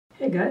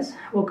Hey guys,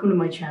 welcome to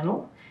my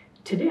channel.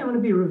 Today I'm going to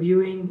be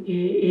reviewing a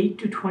 8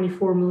 to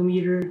 24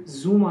 millimeter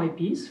zoom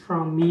eyepiece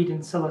from Meade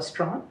and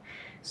Celestron.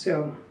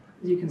 So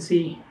as you can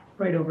see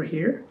right over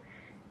here,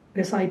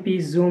 this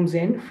eyepiece zooms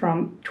in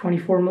from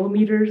 24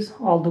 millimeters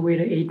all the way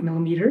to 8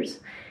 millimeters,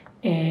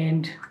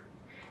 and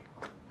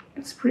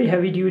it's pretty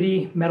heavy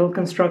duty metal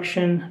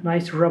construction,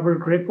 nice rubber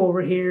grip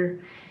over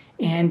here,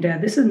 and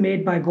this is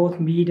made by both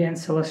Meade and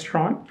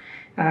Celestron.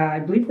 I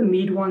believe the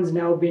Meade one's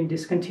now been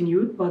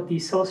discontinued, but the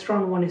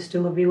Celestron one is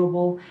still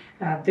available.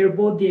 They're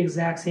both the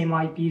exact same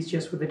eyepiece,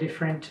 just with a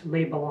different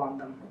label on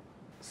them.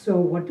 So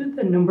what do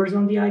the numbers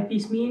on the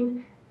eyepiece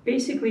mean?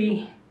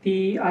 Basically,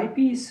 the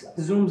eyepiece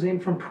zooms in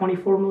from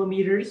 24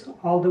 millimeters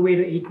all the way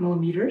to 8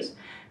 millimeters.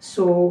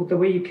 So the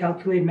way you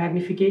calculate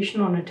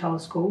magnification on a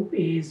telescope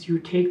is you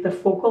take the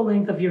focal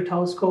length of your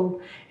telescope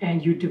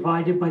and you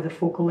divide it by the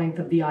focal length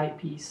of the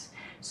eyepiece.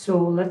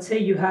 So let's say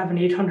you have an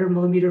 800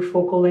 millimeter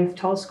focal length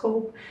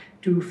telescope.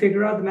 To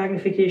figure out the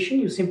magnification,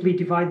 you simply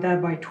divide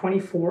that by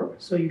 24.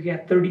 So you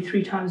get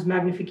 33 times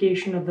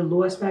magnification of the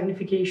lowest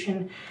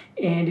magnification.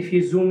 And if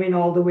you zoom in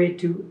all the way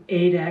to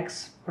 8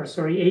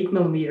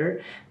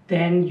 millimeter,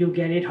 then you'll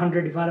get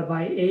 800 divided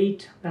by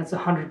 8. That's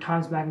 100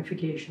 times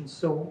magnification.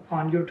 So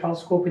on your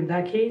telescope, in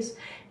that case,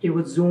 it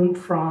would zoom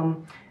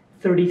from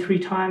 33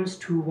 times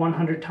to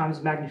 100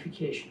 times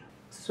magnification.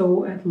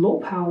 So at low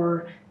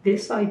power,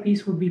 this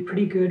eyepiece would be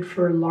pretty good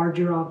for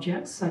larger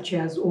objects such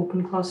as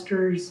open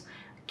clusters,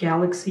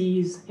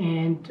 galaxies,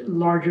 and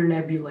larger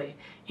nebulae.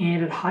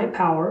 And at high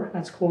power,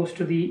 that's close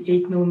to the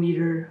 8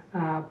 millimeter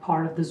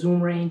part of the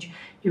zoom range,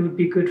 it would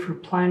be good for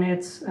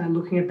planets,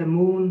 looking at the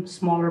moon,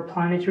 smaller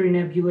planetary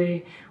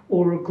nebulae,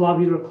 or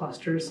globular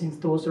clusters, since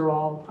those are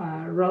all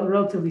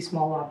relatively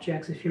small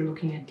objects if you're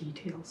looking at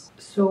details.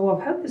 So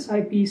I've had this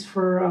eyepiece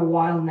for a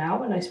while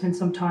now, and I spent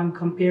some time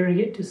comparing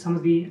it to some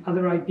of the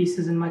other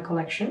eyepieces in my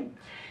collection,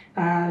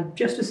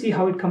 just to see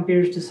how it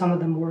compares to some of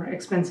the more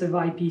expensive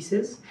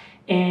eyepieces.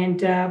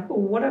 And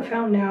what I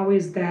found now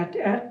is that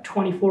at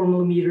 24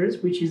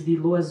 millimeters, which is the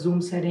lowest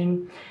zoom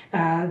setting,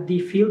 the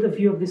field of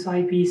view of this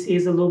eyepiece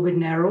is a little bit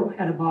narrow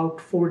at about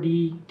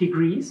 40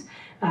 degrees.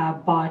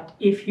 But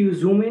if you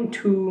zoom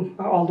into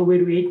all the way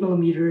to 8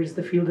 millimeters,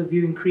 the field of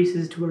view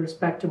increases to a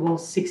respectable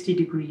 60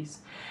 degrees.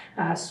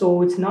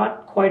 So it's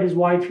not quite as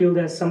wide field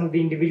as some of the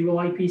individual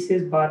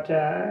eyepieces, but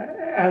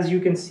as you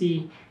can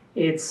see,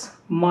 it's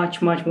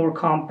much more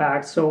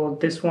compact. So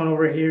this one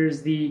over here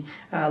is the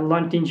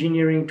Lunt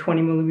Engineering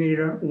 20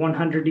 millimeter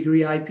 100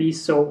 degree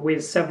eyepiece, so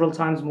weighs several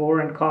times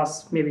more and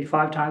costs maybe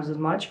 5 times as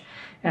much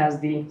as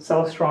the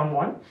Celestron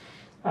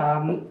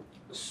one.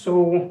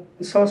 So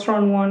the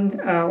Celestron one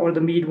or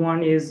the Meade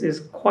one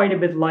is quite a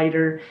bit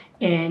lighter,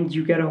 and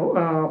you get a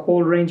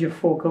whole range of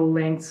focal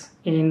lengths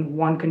in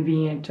one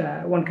convenient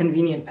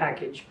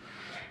package.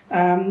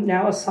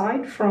 Now,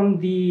 aside from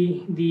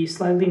the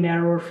slightly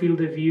narrower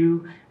field of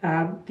view,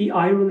 the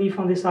eye relief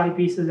on this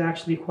eyepiece is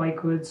actually quite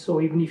good.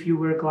 So even if you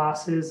wear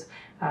glasses,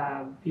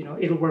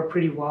 it'll work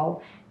pretty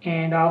well.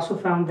 And I also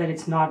found that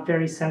it's not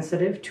very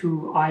sensitive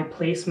to eye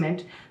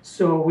placement.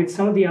 So with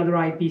some of the other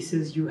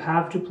eyepieces, you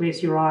have to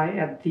place your eye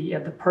at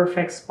the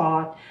perfect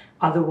spot.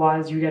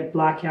 Otherwise, you get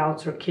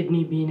blackouts or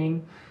kidney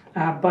beaning.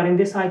 But in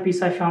this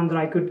eyepiece, I found that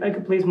I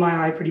could place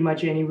my eye pretty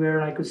much anywhere,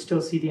 and I could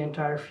still see the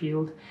entire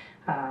field.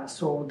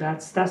 So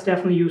that's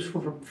definitely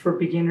useful for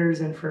beginners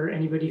and for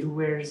anybody who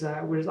wears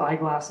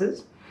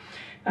eyeglasses.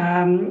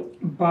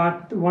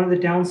 But one of the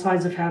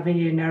downsides of having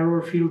a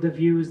narrower field of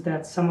view is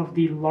that some of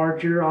the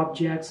larger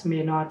objects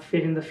may not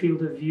fit in the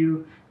field of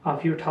view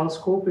of your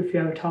telescope if you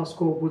have a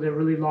telescope with a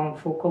really long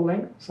focal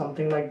length,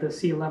 something like the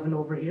C11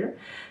 over here.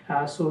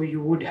 So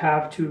you would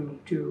have to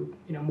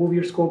move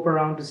your scope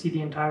around to see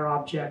the entire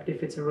object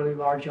if it's a really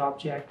large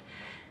object.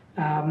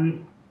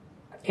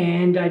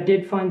 And I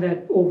did find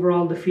that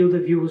overall the field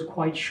of view was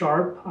quite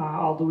sharp,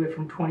 all the way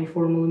from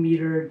 24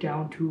 millimeter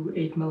down to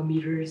 8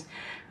 millimeters.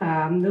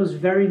 There was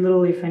very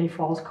little, if any,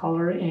 false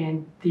color,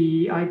 and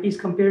the eyepiece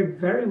compared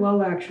very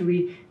well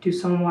actually to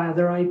some of my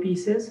other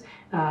eyepieces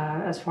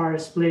as far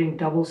as splitting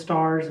double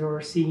stars or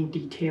seeing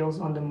details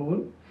on the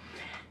moon.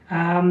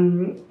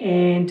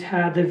 And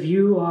the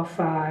view of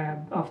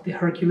the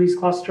Hercules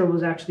cluster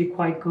was actually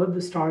quite good.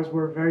 The stars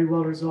were very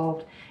well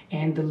resolved,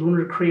 and the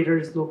lunar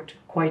craters looked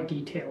quite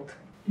detailed.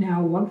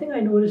 Now, one thing I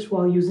noticed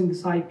while using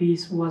this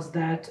eyepiece was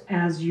that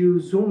as you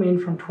zoom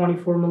in from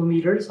 24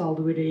 millimeters all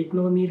the way to 8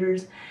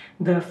 millimeters,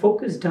 the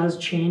focus does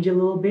change a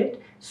little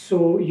bit.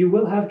 So you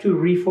will have to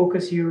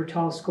refocus your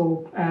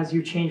telescope as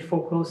you change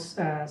focus,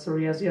 as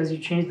you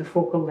change the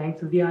focal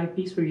length of the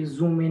eyepiece, where you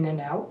zoom in and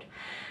out.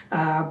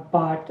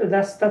 But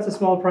that's a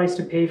small price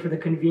to pay for the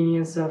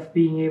convenience of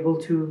being able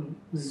to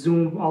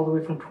zoom all the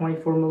way from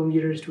 24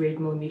 millimeters to 8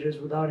 millimeters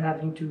without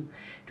having to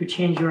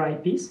change your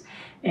eyepiece.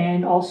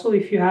 And also,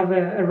 if you have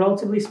a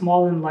relatively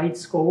small and light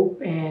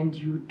scope and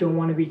you don't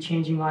want to be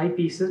changing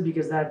eyepieces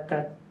because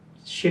that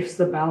shifts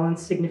the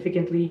balance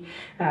significantly,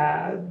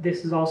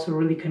 this is also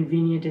really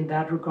convenient in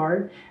that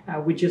regard.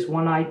 With just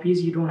one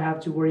eyepiece, you don't have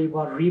to worry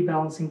about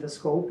rebalancing the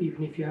scope,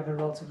 even if you have a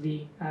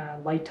relatively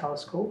light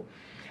telescope.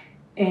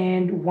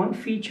 And one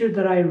feature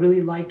that I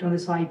really liked on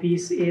this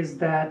eyepiece is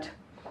that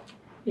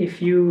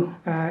if you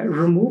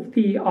remove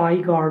the eye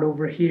guard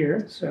over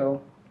here,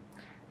 so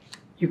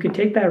you can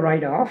take that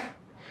right off.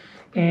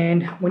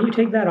 And when you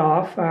take that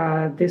off,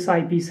 this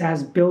eyepiece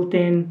has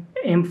built-in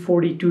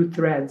M42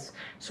 threads.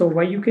 So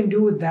what you can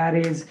do with that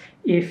is,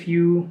 if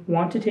you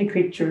want to take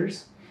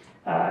pictures,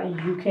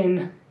 you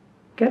can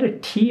get a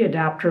T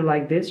adapter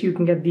like this. You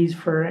can get these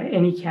for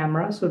any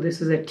camera. So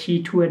this is a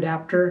T2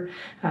 adapter.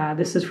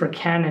 This is for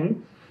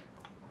Canon.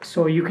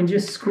 So you can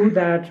just screw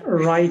that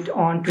right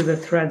onto the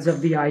threads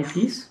of the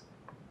eyepiece.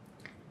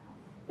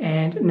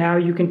 And now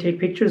you can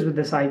take pictures with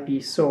this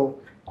eyepiece. So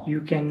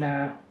you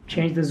can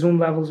change the zoom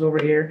levels over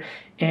here,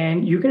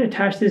 and you can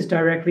attach this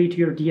directly to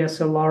your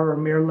DSLR or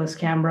mirrorless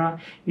camera.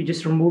 You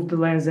just remove the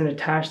lens and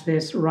attach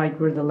this right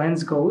where the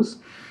lens goes,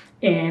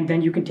 and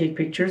then you can take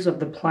pictures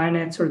of the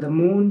planets or the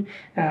moon.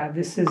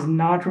 This is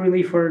not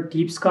really for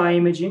deep sky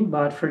imaging,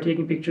 but for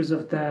taking pictures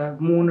of the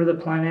moon or the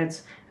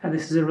planets,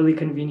 this is a really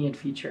convenient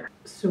feature.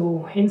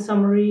 So in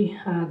summary,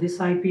 this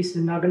eyepiece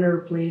is not going to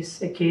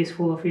replace a case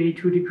full of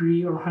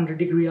 82-degree or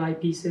 100-degree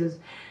eyepieces.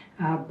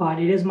 But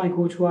it is my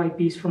go-to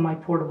eyepiece for my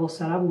portable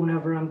setup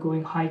whenever I'm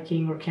going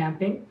hiking or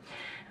camping.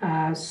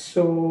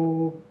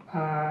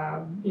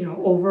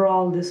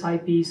 Overall, this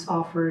eyepiece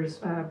offers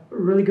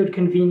really good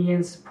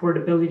convenience,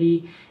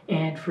 portability,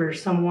 and for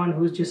someone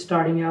who's just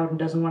starting out and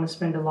doesn't want to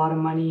spend a lot of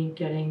money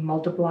getting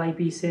multiple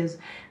eyepieces,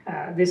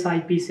 this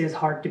eyepiece is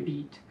hard to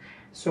beat.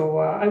 So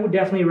I would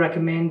definitely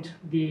recommend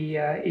the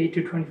 8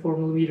 to 24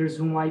 millimeter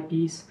zoom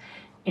eyepiece.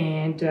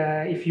 And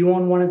if you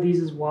own one of these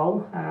as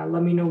well,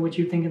 let me know what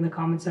you think in the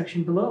comment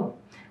section below.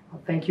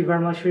 Well, thank you very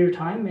much for your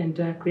time,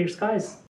 and clear skies.